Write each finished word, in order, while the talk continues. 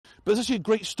But it's actually a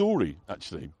great story,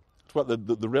 actually. It's about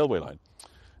the railway line.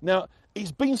 Now,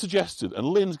 it's been suggested, and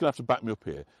Lynn's going to have to back me up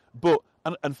here,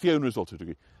 and Fiona as well to a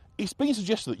degree, it's been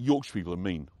suggested that Yorkshire people are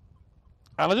mean.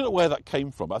 And I don't know where that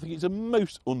came from, but I think it's a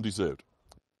most undeserved.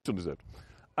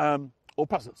 Or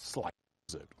perhaps it's slightly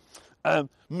deserved.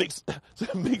 Mick's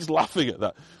laughing at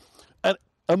that. And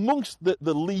amongst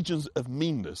the legions of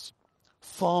meanness,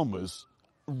 farmers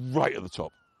right at the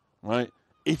top, right?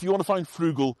 If you want to find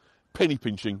frugal penny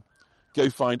pinching, go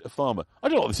find a farmer. I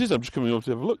don't know what this is. I'm just coming over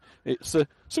to have a look. It's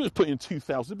someone's putting in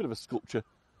 2,000, a bit of a sculpture.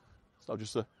 So I'll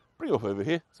just bring it up over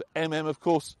here. So of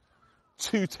course.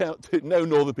 No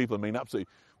northern people are mean,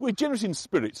 absolutely. We're generous in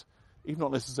spirit, if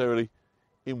not necessarily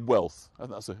in wealth. I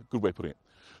think that's a good way of putting it.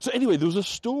 So anyway, there was a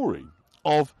story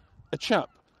of a chap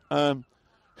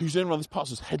who's known around this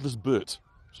part as Headless Bert.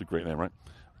 It's a great name, right?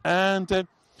 And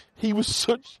he was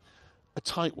such a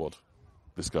tightwad,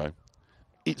 this guy.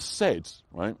 It's said,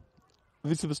 right,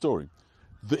 this is the story,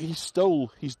 that he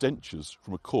stole his dentures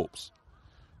from a corpse,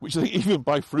 which I think even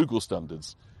by frugal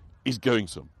standards is going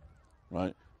some,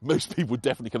 right? Most people would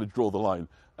definitely kind of draw the line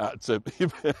at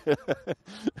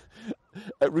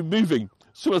at removing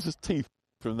someone else's teeth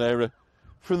from their, I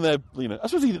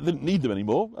suppose he didn't need them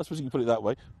anymore. I suppose you can put it that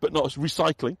way, but not as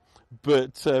recycling.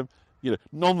 But,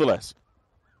 nonetheless,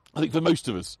 I think for most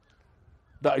of us,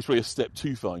 that is really a step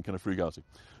too far in kind of frugality.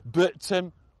 But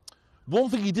one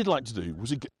thing he did like to do was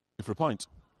he'd go for a pint.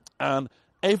 And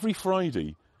every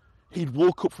Friday, he'd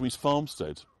walk up from his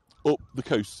farmstead up the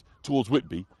coast towards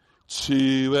Whitby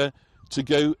to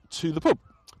go to the pub,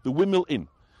 the Windmill Inn.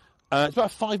 It's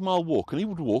about a 5-mile walk, and he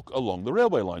would walk along the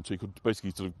railway line, so he could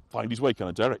basically sort of find his way kind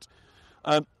of direct.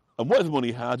 And whatever money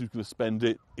he had, he was going to spend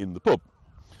it in the pub.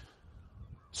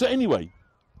 So anyway,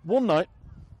 one night,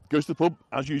 goes to the pub,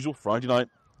 as usual, Friday night,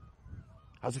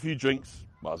 has a few drinks,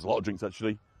 well, there's a lot of drinks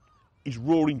actually, he's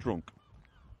roaring drunk.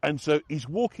 And so he's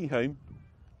walking home,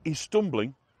 he's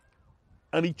stumbling,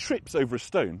 and he trips over a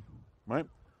stone, right?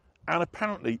 And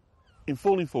apparently, in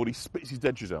falling forward, he spits his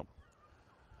dentures out.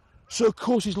 So, of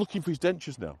course, he's looking for his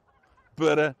dentures now.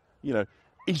 But,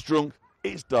 he's drunk,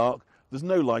 it's dark, there's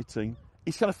no lighting,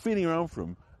 he's kind of feeling around for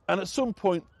them. And at some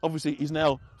point, obviously, he's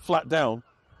now flat down,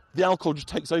 the alcohol just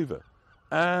takes over,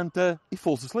 and he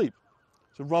falls asleep.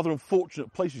 It's a rather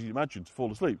unfortunate place, as you'd imagine, to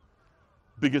fall asleep.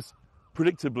 Because,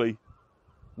 predictably,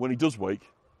 when he does wake,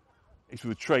 it's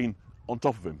with a train on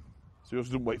top of him. So he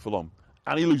also doesn't wait for long.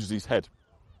 And he loses his head.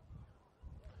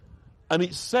 And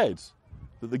it's said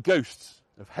that the ghost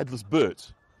of Headless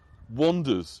Bert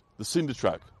wanders the cinder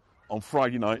track on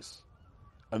Friday nights,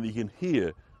 and you can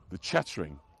hear the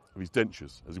chattering of his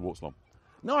dentures as he walks along.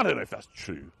 Now, I don't know if that's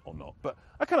true or not, but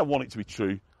I kind of want it to be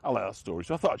true. I like that story,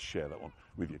 so I thought I'd share that one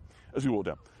with you as we walk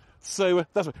down. So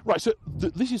that's right. So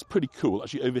this is pretty cool,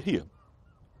 actually, over here.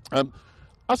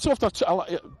 I so often I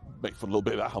like make fun a little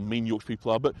bit about how mean Yorkshire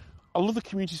people are, but I love the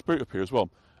community spirit up here as well.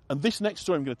 And this next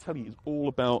story I'm going to tell you is all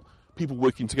about people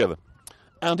working together.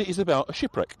 And it is about a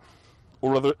shipwreck,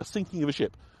 or rather a sinking of a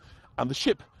ship. And the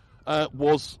ship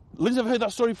was... Lynn's never heard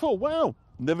that story before. Wow!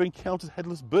 Never encountered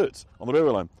Headless Bert on the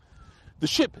railway line. The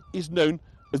ship is known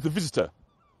as the Visitor.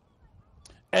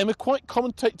 Emma, quite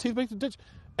commentated.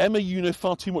 Emma, you know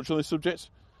far too much on this subject.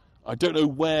 I don't know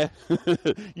where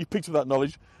you picked up that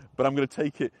knowledge, but I'm going to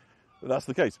take it that that's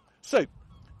the case. So,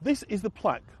 this is the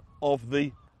plaque of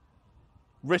the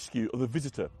rescue of the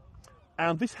Visitor.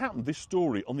 And this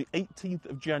story, on the 18th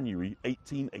of January,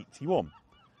 1881.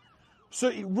 So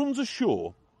it runs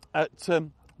ashore at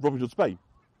Robin Hood's Bay.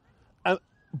 But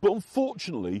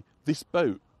unfortunately, this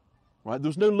boat, right, there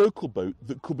was no local boat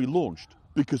that could be launched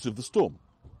because of the storm.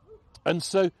 And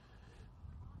so,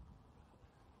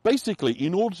 basically,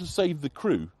 in order to save the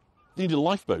crew, they needed a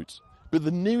lifeboat. But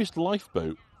the nearest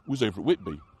lifeboat was over at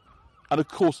Whitby. And of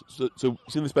course, so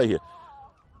it's in this bay here.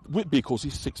 Whitby, of course,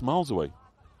 is 6 miles away.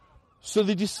 So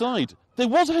they decide, there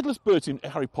was a Headless Bert in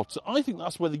Harry Potter. I think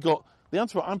that's where they got the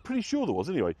answer. I'm pretty sure there was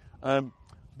anyway.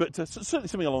 But certainly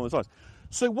something along those lines.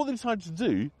 So what they decided to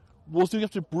do was they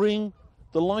have to bring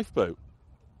the lifeboat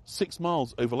 6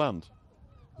 miles overland.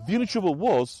 The only trouble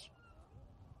was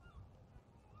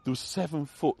there was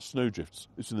 7-foot snowdrifts.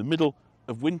 It's in the middle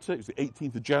of winter. It was the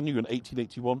 18th of January in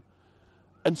 1881.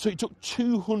 And so it took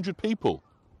 200 people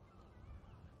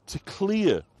to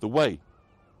clear the way.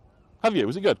 Have you?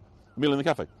 Was it good? Meal in the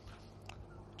cafe.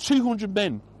 200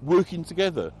 men working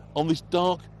together on this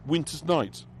dark winter's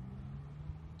night.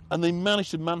 And they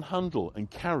managed to manhandle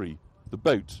and carry the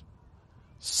boat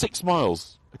 6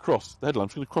 miles across the headland. I'm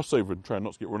just going to cross over and try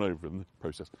not to get run over in the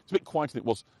process. It's a bit quieter than it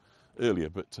was earlier,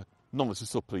 but nonetheless,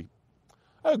 it's still pretty...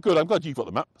 Oh, good. I'm glad you've got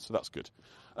the map, so that's good.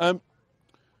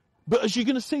 But as you're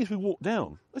going to see as we walk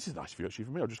down, this is a nice view actually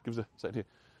from me, I'll just give us a second here.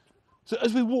 So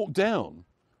as we walk down,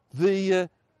 the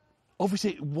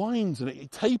obviously it winds and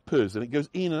it tapers and it goes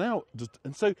in and out.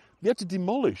 And so they had to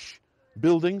demolish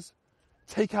buildings,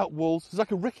 take out walls. It's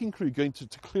like a wrecking crew going to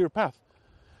clear a path.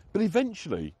 But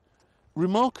eventually,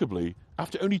 remarkably,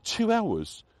 after only 2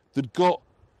 hours,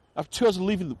 after 2 hours of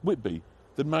leaving Whitby,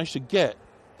 they'd managed to get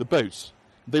the boats.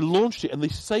 They launched it and they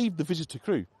saved the visitor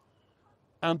crew.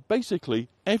 And basically,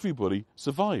 everybody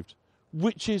survived,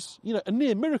 which is, a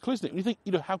near miracle, isn't it? When you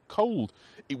think, how cold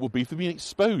it would be for being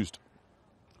exposed.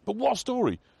 But what a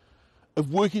story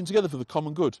of working together for the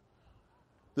common good.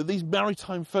 That these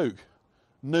maritime folk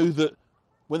know that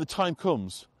when the time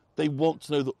comes, they want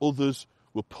to know that others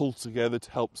will pull together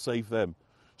to help save them.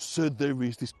 So there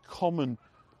is this common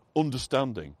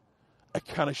understanding, a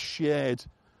kind of shared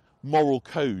moral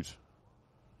code.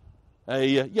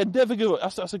 Never give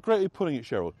up. That's a great way of putting it,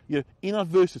 Cheryl. In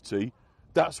adversity,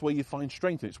 that's where you find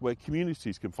strength. It's where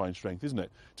communities can find strength, isn't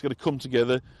it? It's going to come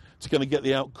together to kind of get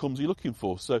the outcomes you're looking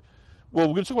for. So, we're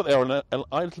going to talk about the RNLI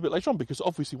a little bit later on, because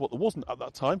obviously what there wasn't at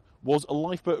that time was a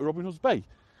lifeboat at Robin Hood's Bay.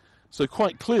 So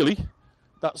quite clearly,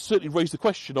 that certainly raised the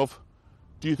question of,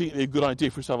 do you think it would be a good idea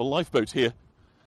for us to have a lifeboat here